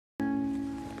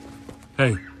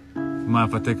Hey,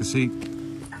 mind if I take a seat?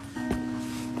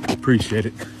 Appreciate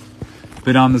it.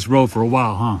 Been on this road for a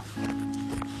while, huh?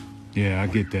 Yeah, I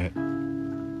get that.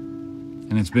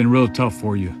 And it's been real tough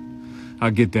for you. I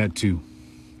get that too.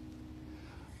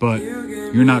 But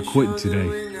you're not quitting today.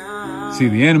 See,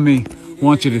 the enemy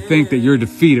wants you to think that you're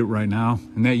defeated right now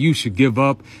and that you should give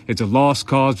up. It's a lost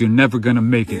cause. You're never going to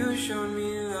make it.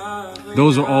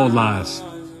 Those are all lies.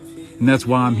 And that's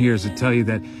why I'm here, is to tell you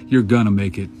that you're going to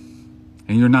make it.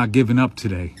 And you're not giving up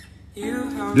today.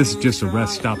 This is just a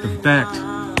rest stop. In fact,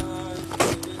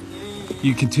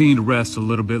 you continue to rest a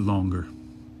little bit longer.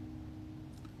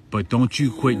 But don't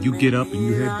you quit. You get up and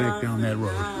you head back down that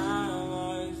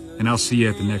road. And I'll see you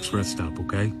at the next rest stop,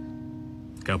 okay?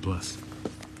 God bless.